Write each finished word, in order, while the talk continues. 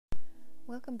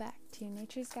Welcome back to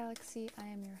Nature's Galaxy. I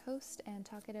am your host and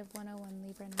talkative 101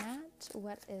 Libra Nat.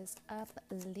 What is up,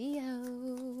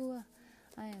 Leo?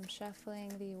 I am shuffling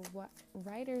the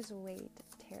Rider's Waite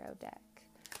Tarot deck.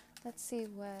 Let's see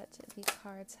what the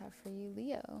cards have for you,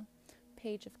 Leo.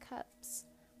 Page of Cups.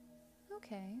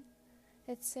 Okay.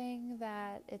 It's saying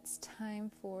that it's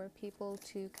time for people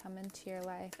to come into your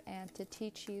life and to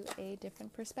teach you a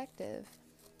different perspective.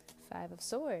 Five of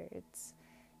Swords.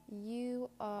 You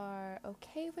are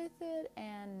okay with it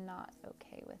and not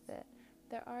okay with it.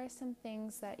 There are some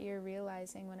things that you're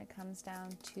realizing when it comes down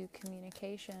to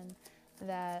communication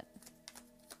that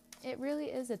it really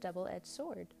is a double-edged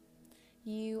sword.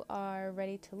 You are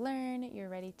ready to learn, you're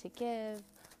ready to give,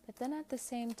 but then at the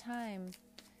same time,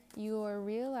 you're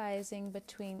realizing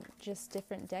between just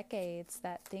different decades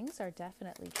that things are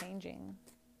definitely changing.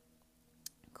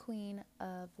 Queen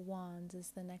of Wands is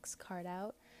the next card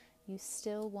out. You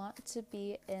still want to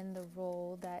be in the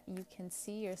role that you can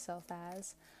see yourself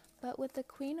as, but with the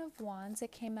Queen of Wands,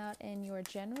 it came out in your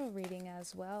general reading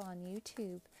as well on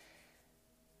YouTube.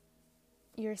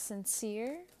 You're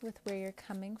sincere with where you're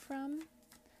coming from,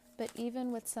 but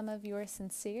even with some of your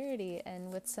sincerity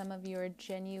and with some of your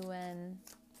genuine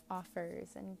offers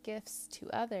and gifts to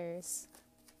others,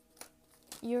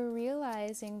 you're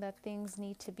realizing that things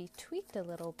need to be tweaked a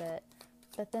little bit,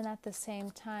 but then at the same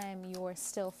time, you're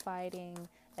still fighting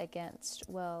against,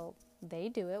 well, they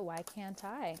do it, why can't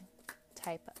I?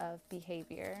 Type of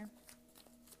behavior.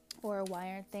 Or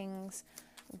why aren't things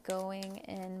going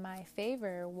in my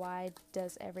favor? Why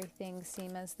does everything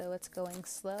seem as though it's going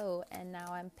slow and now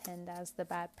I'm pinned as the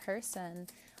bad person,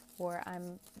 or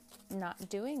I'm not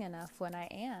doing enough when I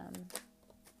am?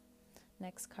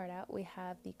 Next card out, we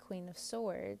have the Queen of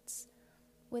Swords.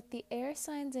 With the air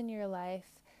signs in your life,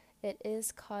 it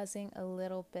is causing a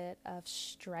little bit of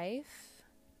strife,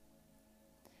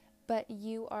 but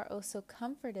you are also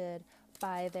comforted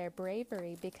by their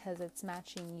bravery because it's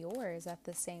matching yours at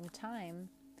the same time.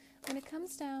 When it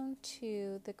comes down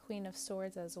to the Queen of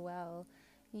Swords as well,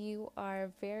 you are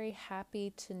very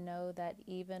happy to know that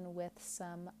even with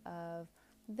some of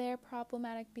their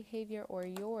problematic behavior or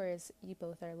yours, you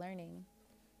both are learning.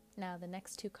 Now, the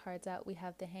next two cards out, we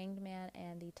have the Hanged Man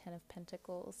and the Ten of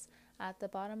Pentacles. At the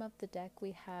bottom of the deck,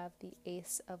 we have the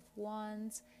Ace of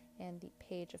Wands and the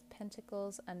Page of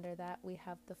Pentacles. Under that, we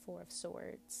have the Four of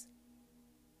Swords.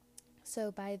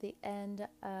 So by the end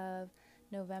of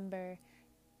November,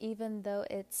 even though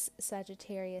it's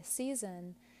Sagittarius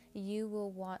season, you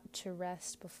will want to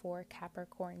rest before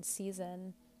Capricorn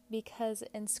season, because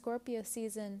in Scorpio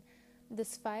season,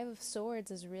 this Five of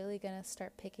Swords is really going to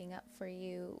start picking up for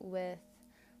you with,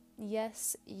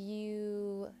 yes,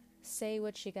 you say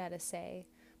what you got to say.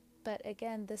 But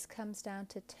again, this comes down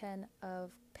to Ten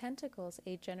of Pentacles,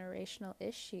 a generational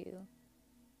issue.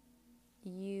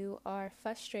 You are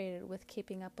frustrated with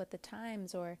keeping up with the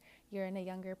times, or you're in a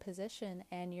younger position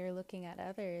and you're looking at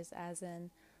others as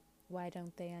in, why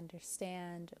don't they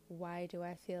understand? Why do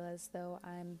I feel as though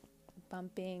I'm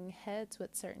bumping heads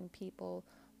with certain people?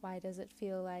 Why does it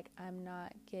feel like I'm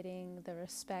not getting the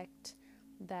respect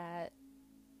that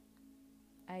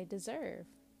I deserve?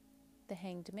 The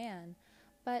Hanged Man.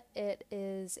 But it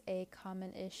is a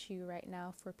common issue right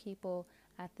now for people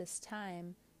at this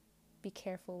time. Be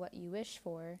careful what you wish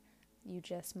for. You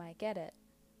just might get it.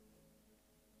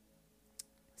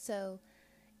 So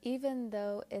even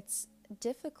though it's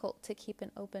difficult to keep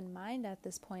an open mind at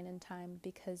this point in time,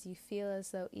 because you feel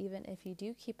as though even if you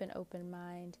do keep an open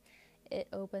mind, it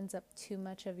opens up too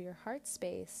much of your heart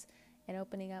space, and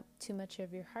opening up too much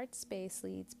of your heart space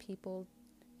leads people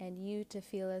and you to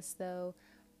feel as though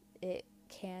it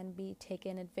can be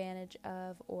taken advantage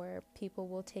of, or people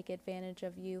will take advantage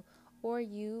of you, or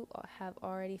you have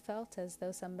already felt as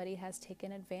though somebody has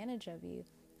taken advantage of you.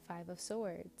 Five of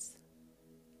Swords.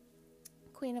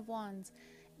 Queen of Wands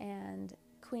and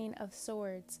Queen of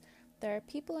Swords. There are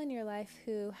people in your life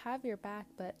who have your back,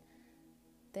 but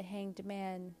the Hanged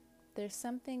Man, there's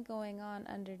something going on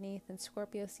underneath, and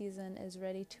Scorpio season is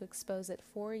ready to expose it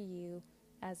for you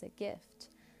as a gift.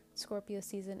 Scorpio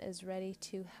season is ready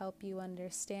to help you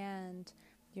understand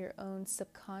your own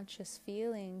subconscious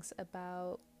feelings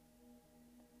about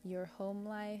your home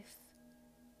life,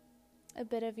 a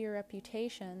bit of your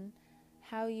reputation,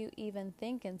 how you even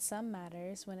think in some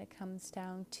matters when it comes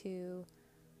down to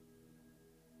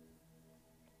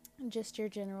just your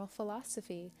general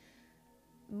philosophy.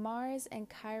 Mars and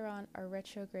Chiron are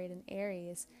retrograde in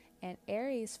Aries, and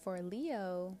Aries for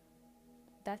Leo,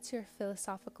 that's your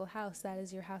philosophical house. That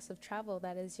is your house of travel.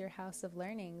 That is your house of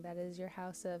learning. That is your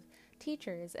house of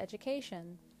teachers,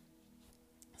 education.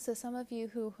 So some of you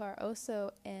who are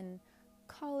also in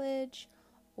college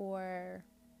or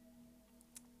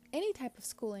any type of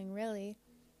schooling, really,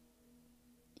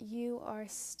 you are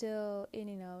still,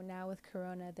 now with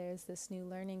Corona, there's this new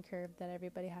learning curve that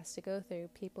everybody has to go through.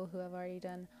 People who have already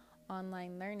done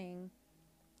online learning,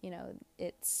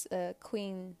 it's a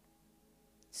queen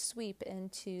sweep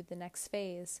into the next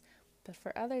phase. But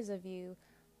for others of you,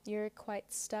 you're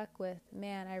quite stuck with,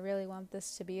 man, I really want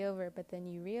this to be over, but then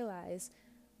you realize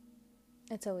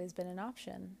it's always been an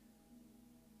option.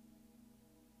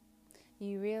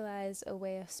 You realize a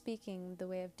way of speaking, the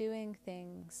way of doing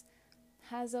things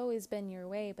has always been your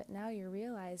way, but now you're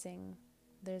realizing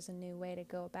there's a new way to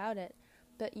go about it,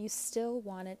 but you still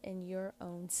want it in your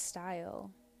own style.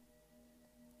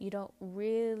 You don't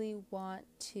really want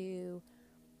to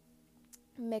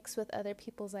mix with other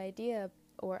people's idea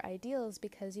or ideals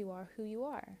because you are who you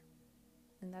are,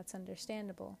 and that's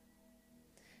understandable.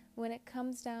 When it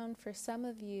comes down for some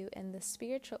of you in the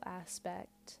spiritual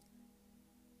aspect,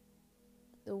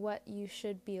 what you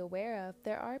should be aware of,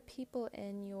 there are people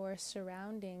in your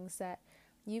surroundings that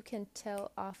you can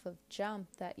tell off of jump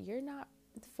that you're not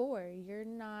for. You're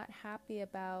not happy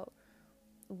about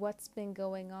what's been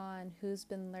going on, who's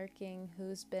been lurking,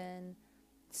 who's been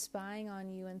spying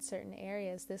on you in certain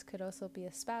areas. This could also be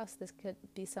a spouse. This could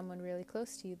be someone really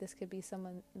close to you. This could be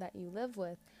someone that you live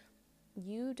with.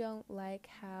 You don't like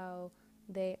how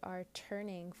they are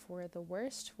turning for the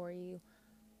worst for you.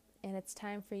 And it's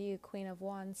time for you, Queen of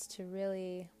Wands, to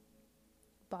really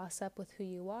boss up with who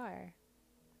you are.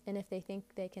 And if they think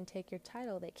they can take your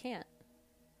title, they can't.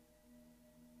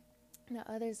 Now,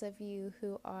 others of you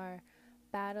who are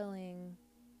battling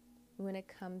when it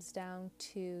comes down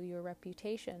to your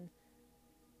reputation,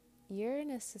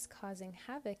 Uranus is causing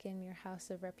havoc in your house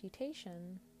of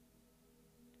reputation.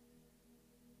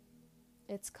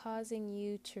 It's causing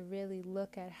you to really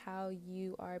look at how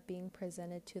you are being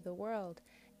presented to the world.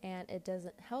 And it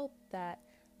doesn't help that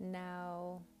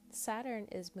now Saturn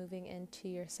is moving into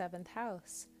your 7th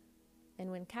house.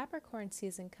 And when Capricorn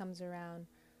season comes around,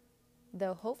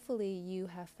 though hopefully you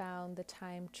have found the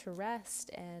time to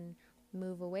rest and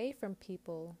move away from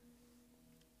people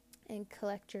and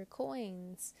collect your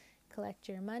coins, collect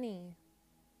your money.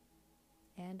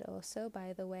 And also,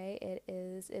 by the way, it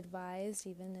is advised,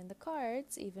 even in the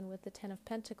cards, even with the 10 of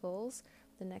Pentacles,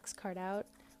 the next card out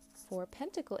for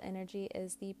Pentacle energy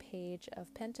is the Page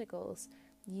of Pentacles.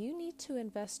 You need to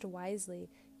invest wisely.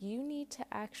 You need to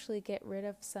actually get rid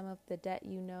of some of the debt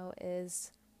you know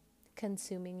is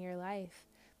consuming your life.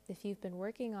 If you've been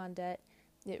working on debt,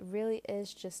 it really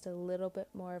is just a little bit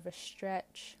more of a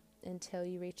stretch until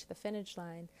you reach the finish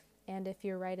line. And if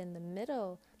you're right in the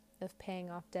middle of paying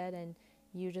off debt and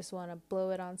you just want to blow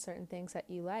it on certain things that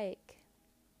you like,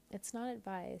 it's not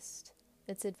advised.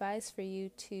 It's advised for you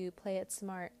to play it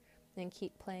smart and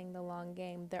keep playing the long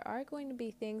game. There are going to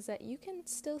be things that you can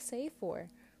still save for.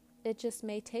 It just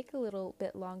may take a little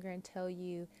bit longer until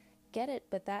you get it,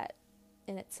 but that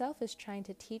in itself is trying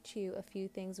to teach you a few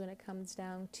things when it comes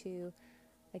down to,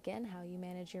 again, how you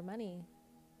manage your money.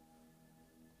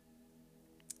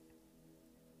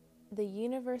 The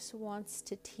universe wants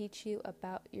to teach you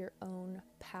about your own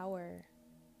power.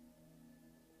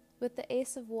 With the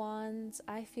Ace of Wands,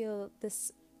 I feel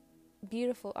this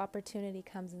beautiful opportunity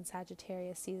comes in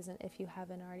Sagittarius season if you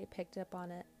haven't already picked up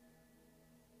on it.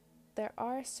 There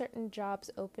are certain jobs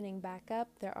opening back up.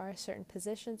 There are certain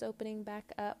positions opening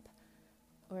back up.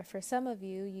 Or for some of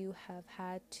you, you have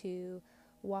had to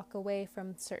walk away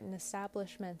from certain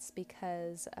establishments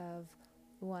because of,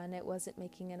 one, it wasn't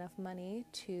making enough money.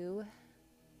 Two,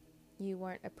 you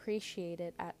weren't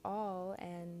appreciated at all.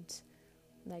 And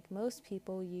like most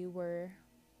people, you were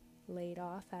laid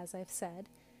off, as I've said.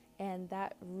 And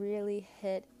that really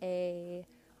hit a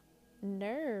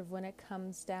nerve when it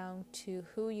comes down to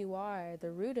who you are,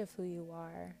 the root of who you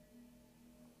are.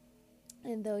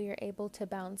 And though you're able to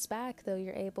bounce back, though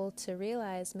you're able to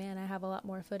realize, man, I have a lot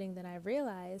more footing than I've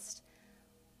realized,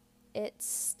 it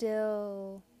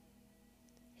still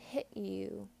hit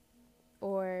you,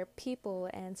 or people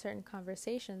and certain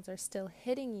conversations are still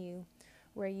hitting you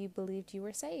where you believed you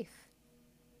were safe,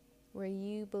 where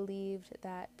you believed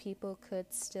that people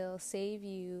could still save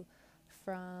you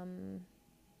from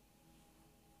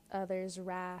others'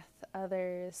 wrath,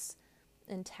 others'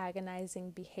 antagonizing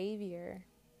behavior.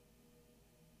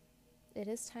 It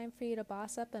is time for you to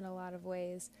boss up in a lot of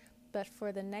ways, but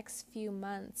for the next few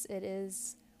months, it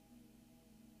is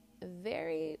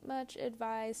very much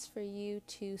advised for you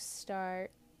to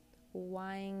start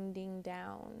winding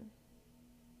down.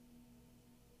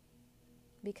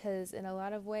 Because in a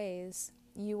lot of ways,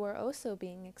 you are also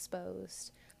being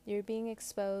exposed. You're being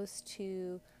exposed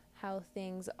to how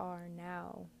things are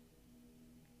now.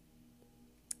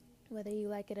 Whether you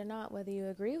like it or not, whether you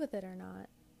agree with it or not.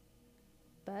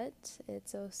 But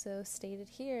it's also stated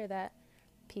here that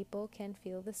people can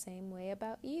feel the same way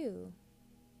about you.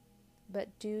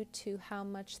 But due to how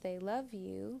much they love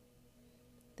you,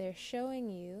 they're showing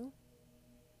you,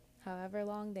 however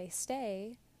long they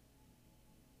stay,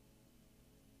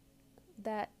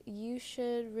 that you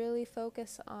should really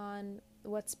focus on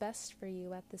what's best for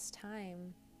you at this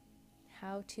time,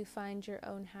 how to find your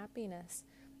own happiness.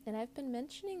 And I've been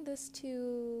mentioning this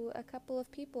to a couple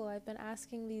of people. I've been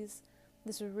asking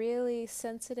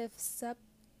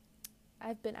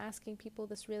I've been asking people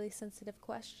this really sensitive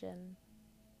question.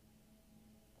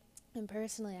 And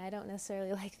personally, I don't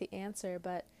necessarily like the answer,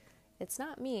 but it's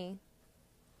not me.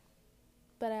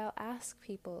 But I'll ask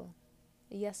people,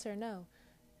 yes or no.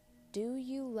 Do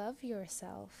you love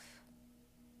yourself?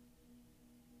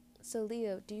 So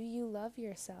Leo, do you love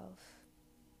yourself?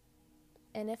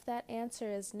 And if that answer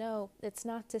is no, it's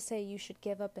not to say you should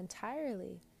give up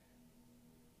entirely.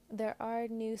 There are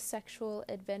new sexual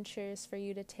adventures for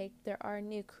you to take. There are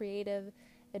new creative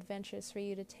adventures for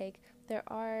you to take. There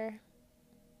are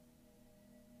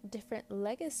different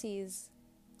legacies,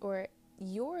 or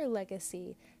your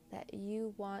legacy, that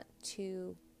you want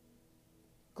to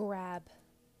grab.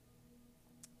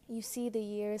 You see the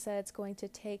years that it's going to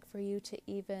take for you to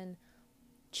even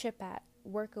chip at,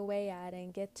 work away at,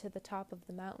 and get to the top of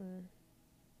the mountain.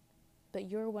 But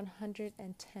you're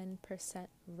 110%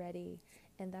 ready,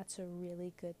 and that's a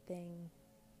really good thing.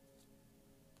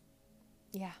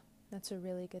 Yeah, that's a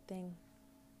really good thing.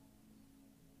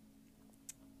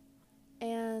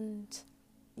 And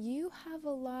you have a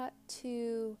lot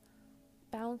to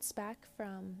bounce back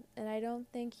from, and I don't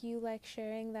think you like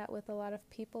sharing that with a lot of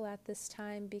people at this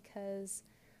time because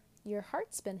your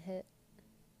heart's been hit,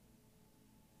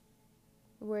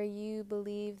 where you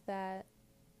believe that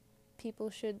people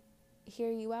should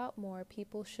hear you out more,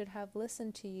 people should have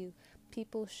listened to you,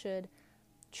 people should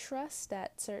trust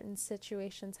that certain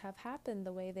situations have happened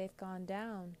the way they've gone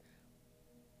down,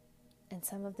 and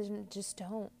some of them just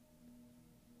don't.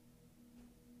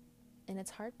 And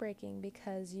it's heartbreaking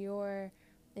because you're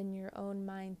in your own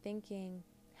mind thinking,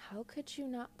 how could you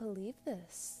not believe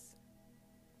this?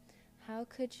 How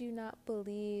could you not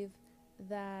believe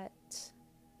that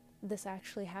this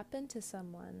actually happened to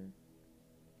someone?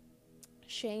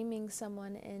 Shaming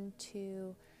someone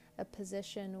into a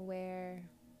position where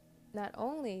not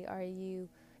only are you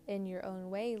in your own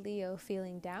way, Leo,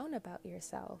 feeling down about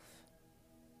yourself,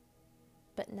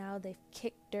 but now they've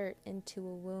kicked dirt into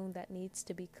a wound that needs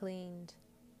to be cleaned.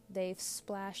 They've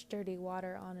splashed dirty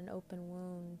water on an open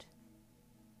wound.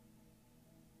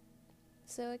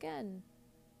 So again,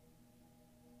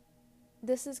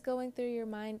 this is going through your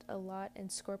mind a lot in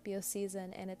Scorpio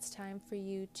season, and it's time for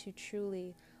you to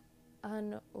truly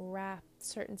unwrap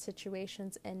certain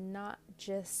situations and not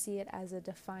just see it as a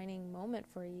defining moment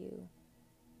for you.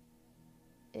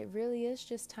 It really is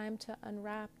just time to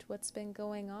unwrap what's been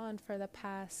going on for the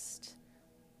past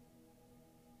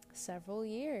several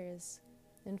years.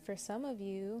 And for some of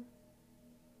you,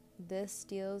 this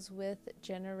deals with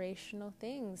generational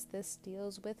things. This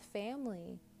deals with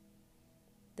family.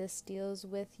 This deals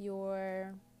with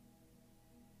your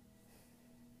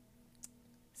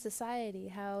society,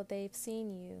 how they've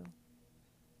seen you,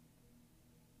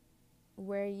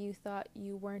 where you thought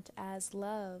you weren't as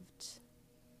loved.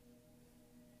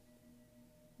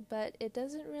 But it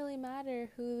doesn't really matter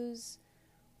who's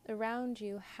around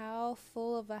you, how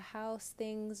full of a house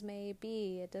things may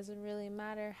be. It doesn't really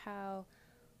matter how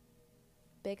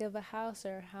big of a house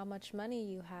or how much money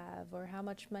you have or how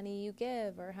much money you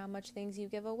give or how much things you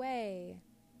give away.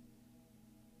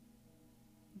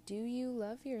 Do you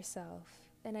love yourself?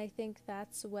 And I think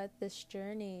that's what this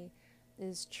journey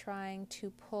is trying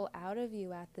to pull out of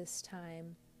you at this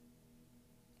time.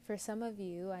 For some of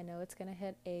you, I know it's going to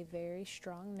hit a very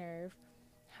strong nerve,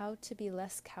 how to be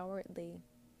less cowardly,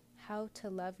 how to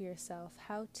love yourself,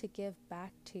 how to give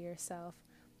back to yourself,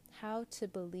 how to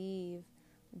believe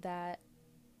that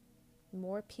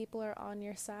more people are on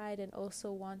your side and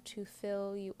also want to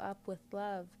fill you up with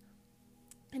love.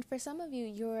 And for some of you,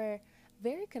 you're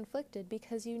very conflicted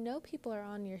because you know people are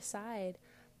on your side,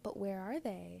 but where are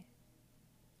they?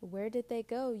 Where did they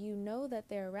go? You know that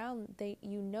they're around.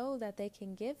 You know that they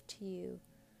can give to you.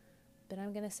 But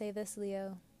I'm going to say this,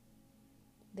 Leo.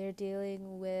 They're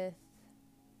dealing with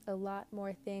a lot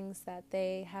more things that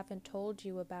they haven't told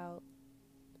you about,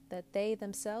 that they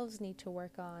themselves need to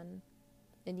work on.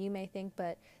 And you may think,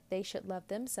 but they should love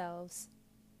themselves.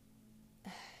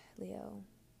 Leo,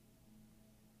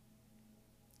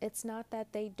 it's not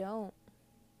that they don't.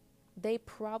 They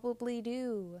probably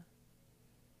do.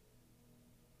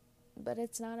 But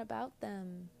it's not about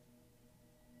them.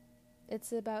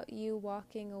 It's about you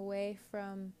walking away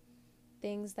from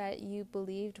things that you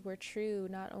believed were true,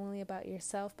 not only about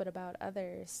yourself, but about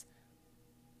others.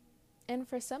 And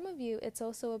for some of you, it's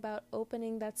also about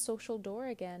opening that social door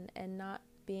again and not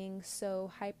being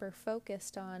so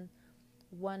hyper-focused on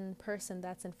one person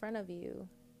that's in front of you.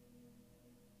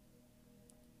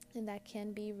 And that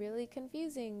can be really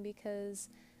confusing because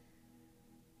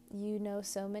you know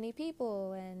so many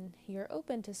people and you're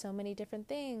open to so many different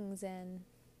things and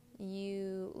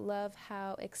you love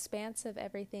how expansive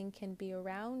everything can be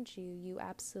around you. You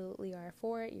absolutely are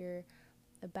for it. You're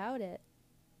about it.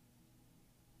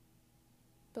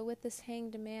 But with this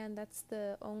Hanged Man, that's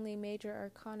the only major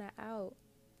arcana out.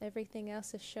 Everything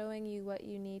else is showing you what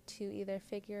you need to either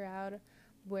figure out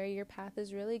where your path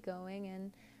is really going,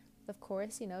 and of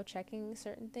course, checking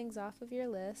certain things off of your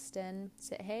list and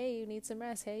say, hey, you need some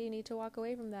rest. Hey, you need to walk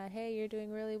away from that. Hey, you're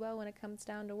doing really well when it comes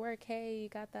down to work. Hey, you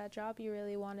got that job you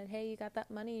really wanted. Hey, you got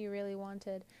that money you really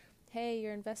wanted. Hey,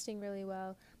 you're investing really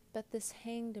well. But this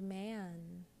Hanged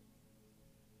Man,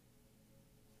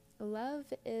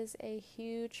 love is a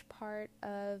huge part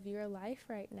of your life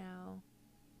right now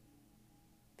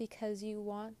because you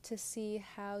want to see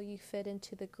how you fit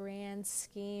into the grand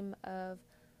scheme of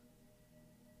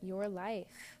your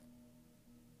life.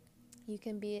 You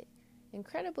can be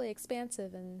incredibly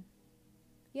expansive and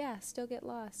still get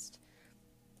lost.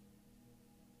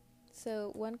 So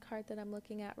one card that I'm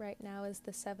looking at right now is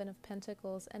the Seven of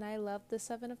Pentacles, and I love the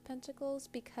Seven of Pentacles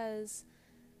because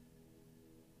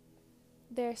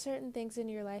there are certain things in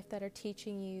your life that are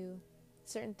teaching you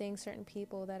certain things, certain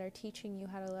people that are teaching you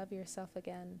how to love yourself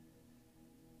again.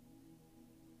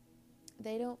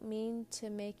 They don't mean to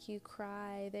make you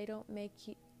cry. They don't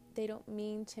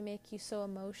mean to make you so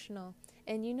emotional.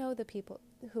 And you know the people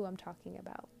who I'm talking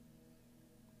about.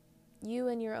 You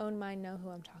in your own mind know who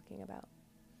I'm talking about.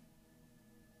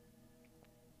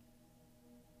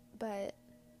 But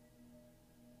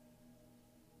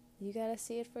you gotta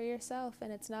see it for yourself,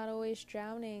 and it's not always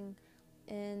drowning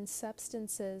in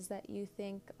substances that you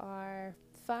think are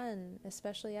fun,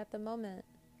 especially at the moment.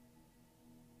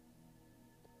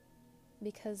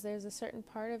 Because there's a certain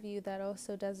part of you that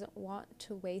also doesn't want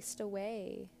to waste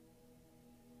away,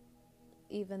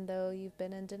 even though you've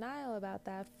been in denial about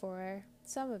that for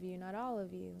some of you, not all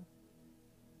of you.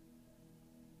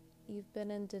 You've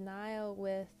been in denial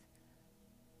with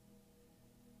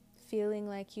feeling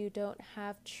like you don't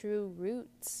have true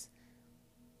roots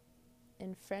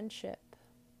in friendship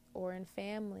or in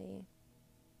family,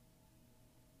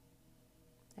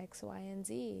 X, Y, and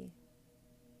Z.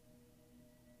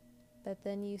 But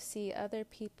then you see other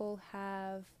people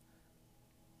have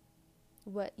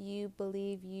what you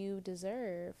believe you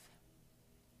deserve.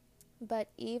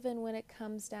 But even when it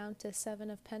comes down to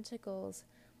Seven of Pentacles,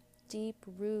 deep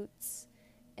roots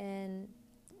and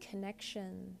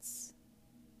connections.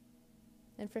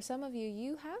 And for some of you,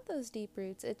 you have those deep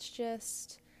roots. It's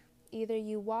just either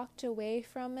you walked away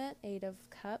from it, Eight of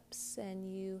Cups,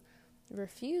 and you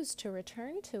refuse to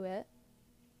return to it,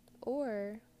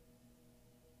 or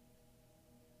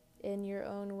in your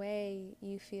own way,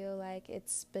 you feel like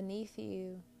it's beneath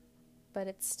you, but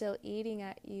it's still eating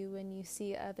at you when you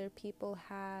see other people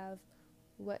have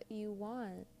what you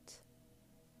want.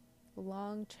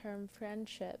 Long-term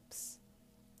friendships,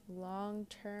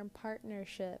 long-term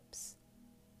partnerships,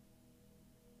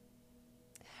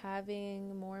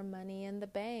 having more money in the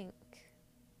bank.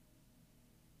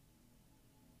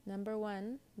 Number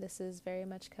one, this is very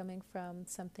much coming from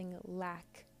something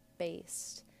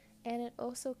lack-based. And it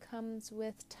also comes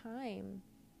with time.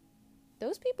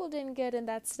 Those people didn't get in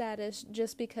that status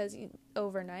just because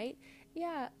overnight.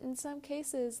 Yeah, in some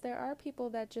cases, there are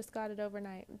people that just got it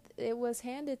overnight. It was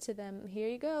handed to them. Here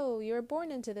you go. You were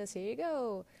born into this. Here you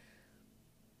go.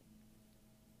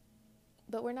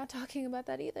 But we're not talking about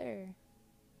that either.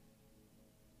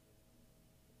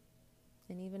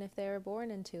 And even if they were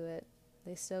born into it,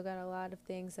 they still got a lot of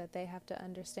things that they have to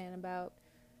understand about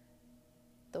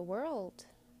the world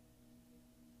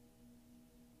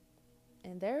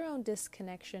and their own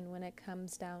disconnection when it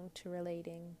comes down to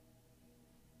relating.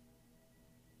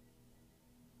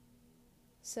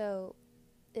 So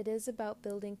it is about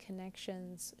building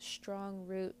connections, strong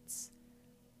roots.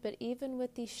 But even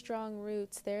with these strong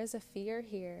roots, there's a fear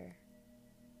here.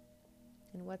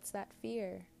 And what's that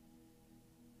fear?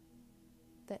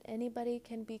 That anybody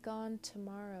can be gone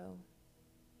tomorrow.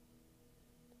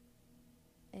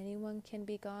 Anyone can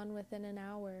be gone within an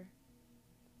hour.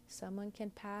 Someone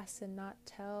can pass and not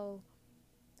tell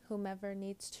whomever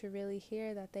needs to really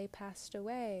hear that they passed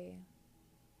away.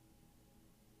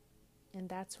 And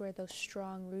that's where those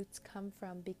strong roots come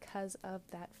from, because of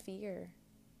that fear.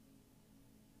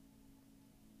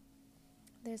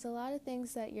 There's a lot of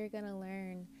things that you're going to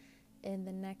learn in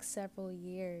the next several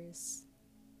years.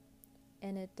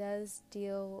 And it does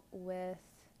deal with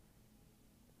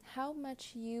how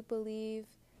much you believe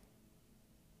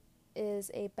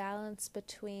is a balance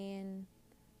between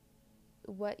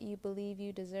what you believe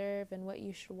you deserve and what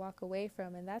you should walk away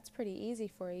from. And that's pretty easy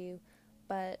for you.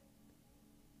 But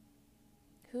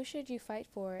who should you fight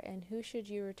for, and who should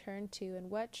you return to, and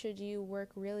what should you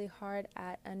work really hard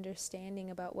at understanding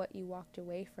about what you walked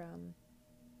away from?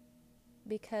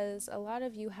 Because a lot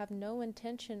of you have no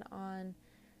intention on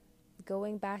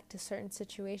going back to certain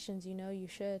situations you know you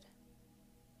should.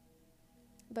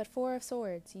 But Four of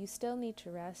Swords, you still need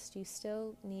to rest. You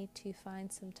still need to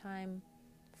find some time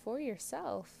for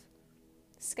yourself.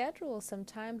 Schedule some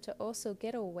time to also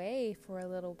get away for a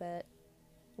little bit.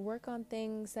 Work on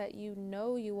things that you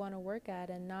know you want to work at,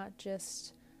 and not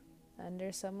just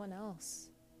under someone else.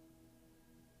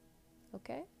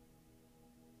 Okay?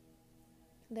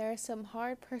 There are some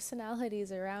hard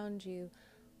personalities around you,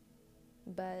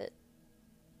 but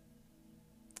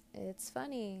it's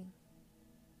funny.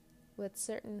 With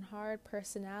certain hard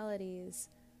personalities,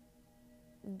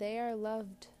 they are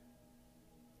loved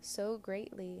so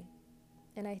greatly.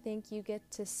 And I think you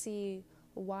get to see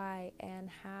why and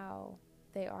how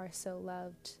they are so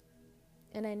loved.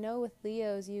 And I know with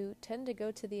Leos, you tend to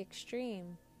go to the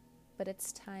extreme, but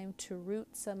it's time to root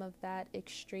some of that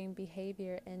extreme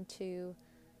behavior into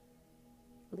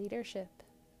leadership,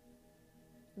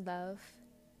 love,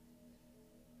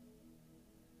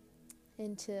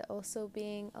 into also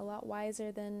being a lot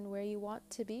wiser than where you want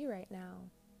to be right now.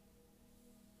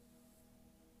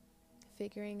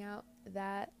 Figuring out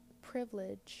that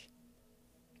privilege.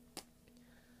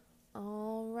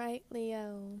 All right,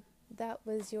 Leo, that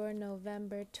was your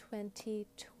November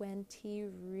 2020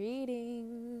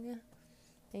 reading.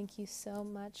 Thank you so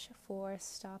much for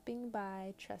stopping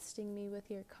by, trusting me with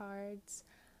your cards.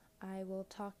 I will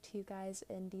talk to you guys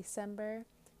in December.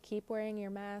 Keep wearing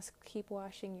your mask, keep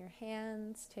washing your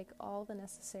hands, take all the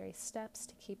necessary steps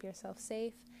to keep yourself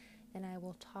safe, and I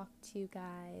will talk to you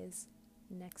guys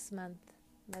next month.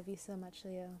 Love you so much,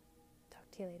 Leo. Talk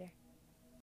to you later.